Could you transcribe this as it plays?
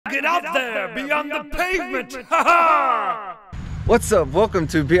Get out there, beyond the pavement! Ha ha! What's up? Welcome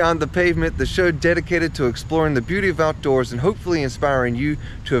to Beyond the Pavement, the show dedicated to exploring the beauty of outdoors and hopefully inspiring you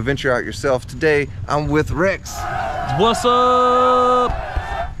to adventure out yourself. Today, I'm with Rex. What's up?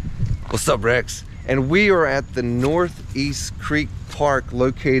 What's up, Rex? And we are at the Northeast Creek Park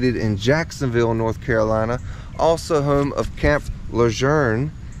located in Jacksonville, North Carolina, also home of Camp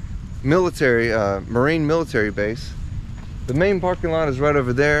Lejeune Marine Military Base. The main parking lot is right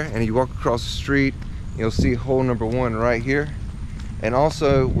over there, and you walk across the street, you'll see hole number 1 right here. And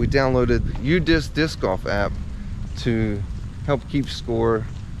also, we downloaded UDisc Disc Golf app to help keep score,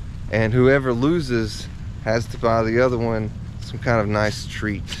 and whoever loses has to buy the other one some kind of nice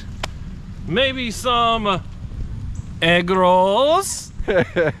treat. Maybe some egg rolls?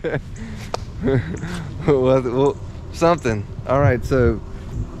 well, something. All right, so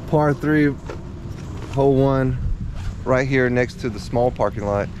par 3, hole 1, right here next to the small parking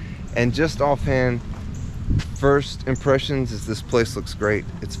lot. And just offhand, first impressions is this place looks great.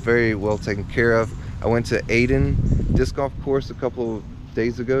 It's very well taken care of. I went to Aiden disc golf course a couple of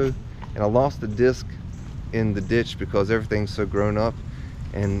days ago, and I lost the disc in the ditch because everything's so grown up,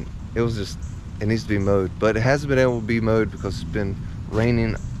 and it needs to be mowed. But it hasn't been able to be mowed because it's been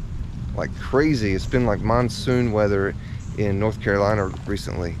raining like crazy. It's been like monsoon weather in North Carolina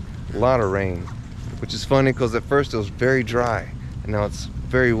recently. A lot of rain, which is funny because at first it was very dry and now it's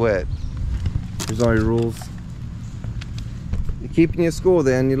very wet. Here's all your rules. You're keeping your score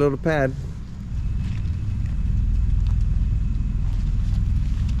there on your little pad.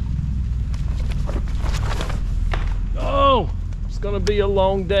 Oh, it's gonna be a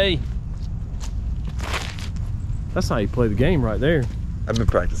long day. That's how you play the game right there. I've been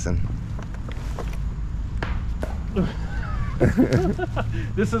practicing.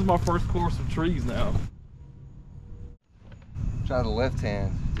 This is my first course of trees now. Try the left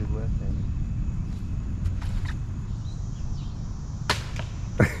hand. Do the left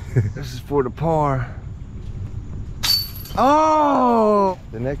hand. This is for the par. Oh!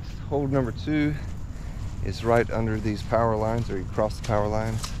 The next hole number 2 is right under these power lines, or you cross the power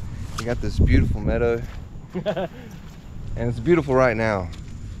lines. You got this beautiful meadow. And it's beautiful right now.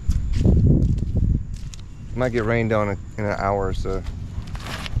 It might get rained on in an hour or so.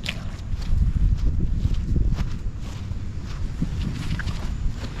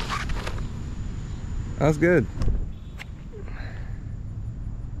 That's good.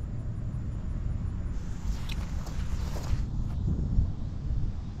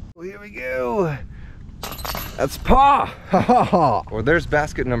 Well, here we go. That's par. Ha ha ha. Well, there's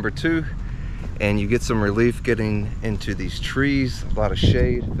basket number 2, and you get some relief getting into these trees. A lot of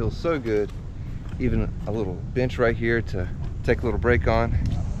shade. Feels so good. Even a little bench right here to take a little break on.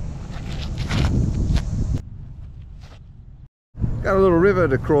 Got a little river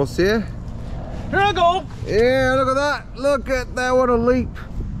to cross here. Here I go. Yeah, look at that. Look at that, what a leap.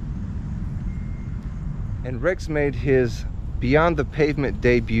 And Rex made his Beyond the Pavement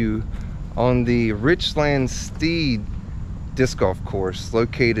debut on the Richland Steed disc golf course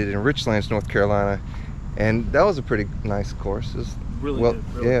located in Richlands, North Carolina. And that was a pretty nice course. It was Really well,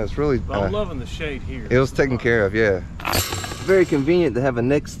 good, really. Yeah, it's really. But I'm loving the shade here. It was taken care of, yeah. Very convenient to have a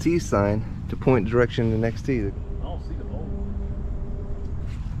next tee sign to point direction to the next tee. I don't see the hole.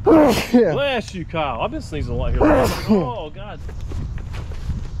 Yeah. Bless you, Kyle. I've been sneezing a lot here. Oh, God.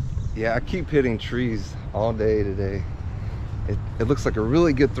 Yeah, I keep hitting trees all day today. It looks like a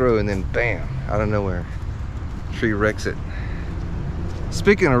really good throw, and then bam, out of nowhere, tree wrecks it.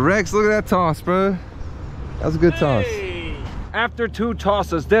 Speaking of wrecks, look at that toss, bro. That was a good toss. After 2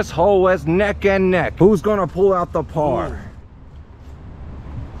 tosses, this hole was neck and neck. Who's gonna pull out the par? Ooh.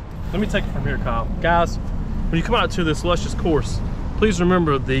 Let me take it from here, Kyle. Guys, when you come out to this luscious course, please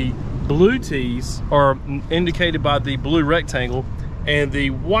remember the blue tees are indicated by the blue rectangle, and the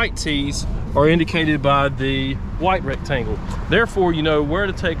white tees are indicated by the white rectangle. Therefore, you know where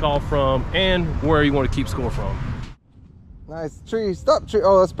to take off from and where you want to keep score from. Nice tree, stop tree.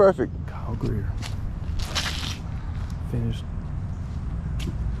 Oh, that's perfect. Kyle Greer. Finished.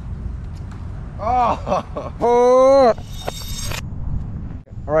 Oh.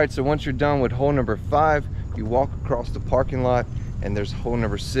 All right, so once you're done with hole number 5, you walk across the parking lot, and there's hole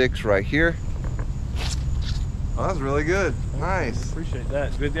number 6 right here. Oh, that's really good. Nice. Appreciate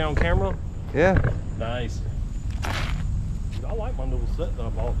that. Good down camera? Yeah. Nice. I like my little set that I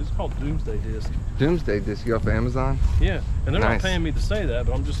bought. It's called Doomsday Disc. Doomsday Disc, you off Amazon? Yeah, and they're Nice. not paying me to say that,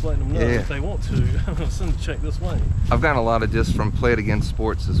 but I'm just letting them know if they want to. Send a check this way. I've gotten a lot of discs from Play It Again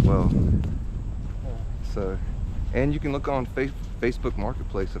Sports as well. So, and you can look on Facebook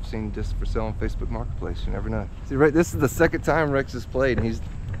Marketplace. I've seen discs for sale on Facebook Marketplace. You never know. See, right, this is the second time Rex has played, and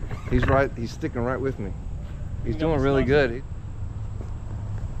He's sticking right with me. He's doing really good.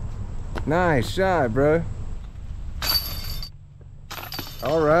 Nice shot, bro.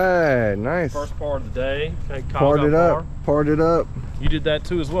 All right, nice. First par of the day. Okay, Parred it up. Parred it up. You did that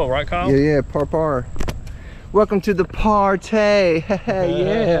too as well, right, Kyle? Yeah, par. Welcome to the party. Yeah.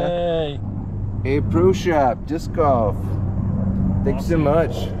 Hey. A pro shop disc golf. Thank you so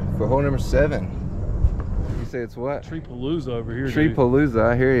much for hole number 7. You say it's what? Tree Palooza over here. Tree Palooza,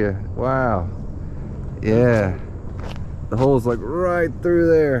 I hear you. Wow. Yeah. The hole's like right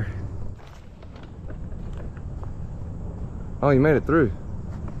through there. Oh, you made it through.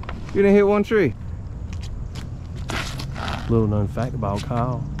 You didn't hit one tree. Little known fact about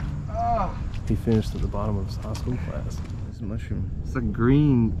Kyle. He finished at the bottom of his high school class. This mushroom. It's like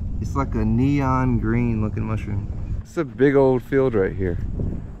green. It's like a neon green looking mushroom. It's a big old field right here.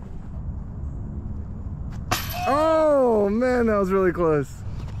 Oh man, that was really close.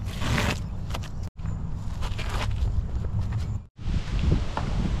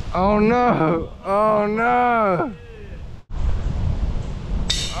 Oh no! Oh no!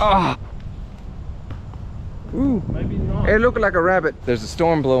 Oh. Ooh. Maybe not. It looked like a rabbit. There's a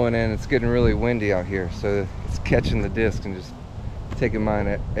storm blowing in. It's getting really windy out here, so it's catching the disc and just taking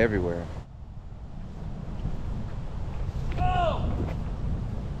mine everywhere.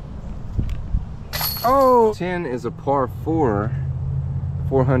 Oh! 10 is a par 4,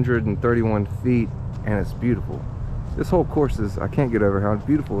 431 feet, and it's beautiful. This whole course is, I can't get over how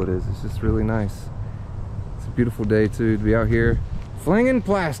beautiful it is. It's just really nice. It's a beautiful day too, to be out here flinging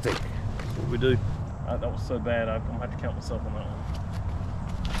plastic. That's what we do. That was so bad, I'm gonna have to count myself on that one.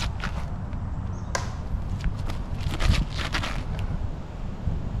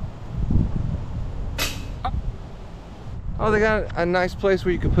 Oh, they got a nice place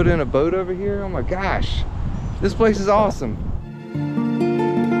where you can put in a boat over here. Oh my gosh, this place is awesome.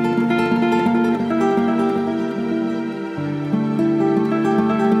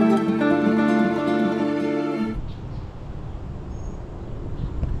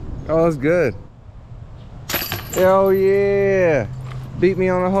 Oh, that's good. Hell yeah. Beat me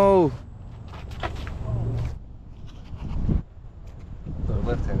on a hole. So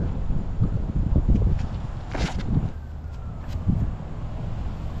left-handed.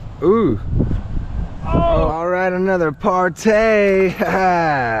 Ooh. Oh, all right, another party.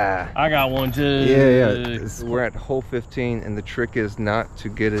 I got one too. Yeah. We're at hole 15, and the trick is not to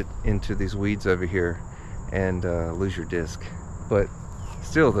get it into these weeds over here and lose your disc. But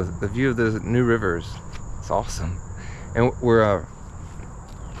still, the view of the New Rivers, it's awesome. And we're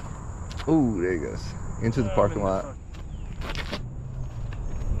ooh, there he goes into the parking lot.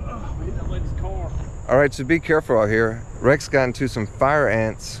 We hit that lady's car. All right, so be careful out here. Rex got into some fire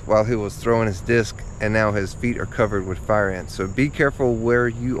ants while he was throwing his disc, and now his feet are covered with fire ants. So be careful where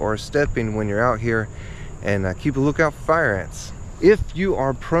you are stepping when you're out here, and keep a lookout for fire ants. If you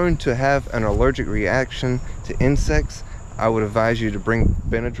are prone to have an allergic reaction to insects, I would advise you to bring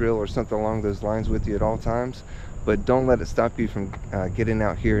Benadryl or something along those lines with you at all times, but don't let it stop you from getting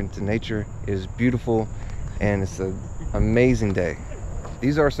out here into nature. It is beautiful, and it's an amazing day.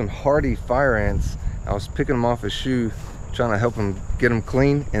 These are some hardy fire ants. I was picking them off his shoe, trying to help him get them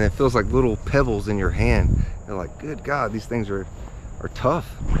clean, and it feels like little pebbles in your hand. They're like, good God, these things are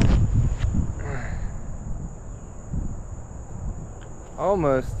tough.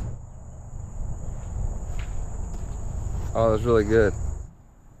 Almost. Oh, that's really good.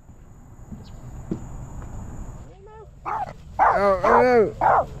 Oh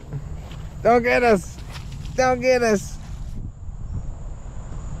no! Don't get us! Don't get us!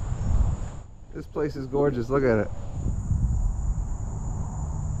 This place is gorgeous. Look at it.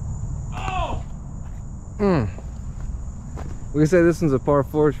 Oh! We can say this one's a par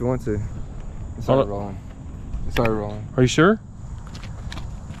 4 if you want to. It started rolling. It started rolling. Are you sure?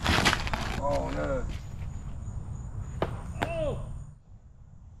 Oh no. Oh!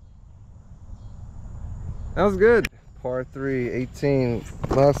 That was good. Par 3, 18,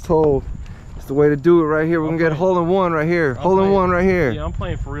 last hole. It's the way to do it right here. We're gonna get hole in one right here. Hole in one right here. Yeah, I'm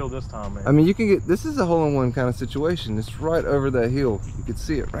playing for real this time, man. I mean, you can get, this is a hole in one kind of situation. It's right over that hill. You can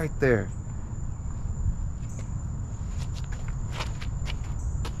see it right there.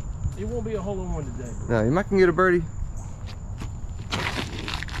 It won't be a hole in one today. Now, you might can get a birdie.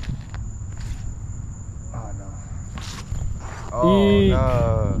 Oh no. Oh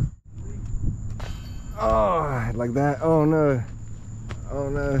no. Oh, like that. Oh no. Oh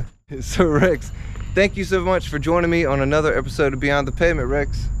no. So Rex, thank you so much for joining me on another episode of Beyond the Pavement,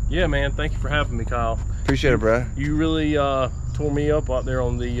 Rex. Yeah, man. Thank you for having me, Kyle. Appreciate it, bro. You really tore me up out there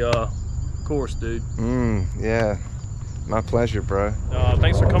on the course, dude. Yeah. My pleasure, bro.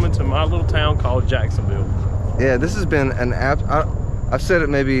 Thanks for coming to my little town called Jacksonville. Yeah, this has been an I've said it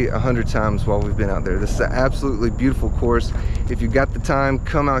maybe 100 times while we've been out there. This is an absolutely beautiful course. If you got the time,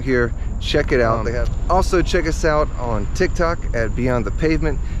 come out here, check it out. Also check us out on TikTok at Beyond the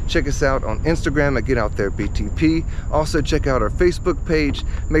Pavement. Check us out on Instagram at Get Out There BTP. Also check out our Facebook page.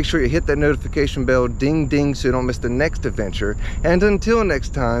 Make sure you hit that notification bell, ding ding, so you don't miss the next adventure. And until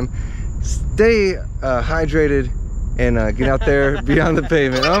next time, stay hydrated and get out there beyond the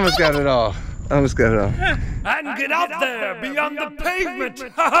pavement. I almost got it all. And get out there beyond the pavement.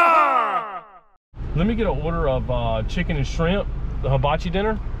 Let me get an order of chicken and shrimp, the hibachi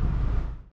dinner.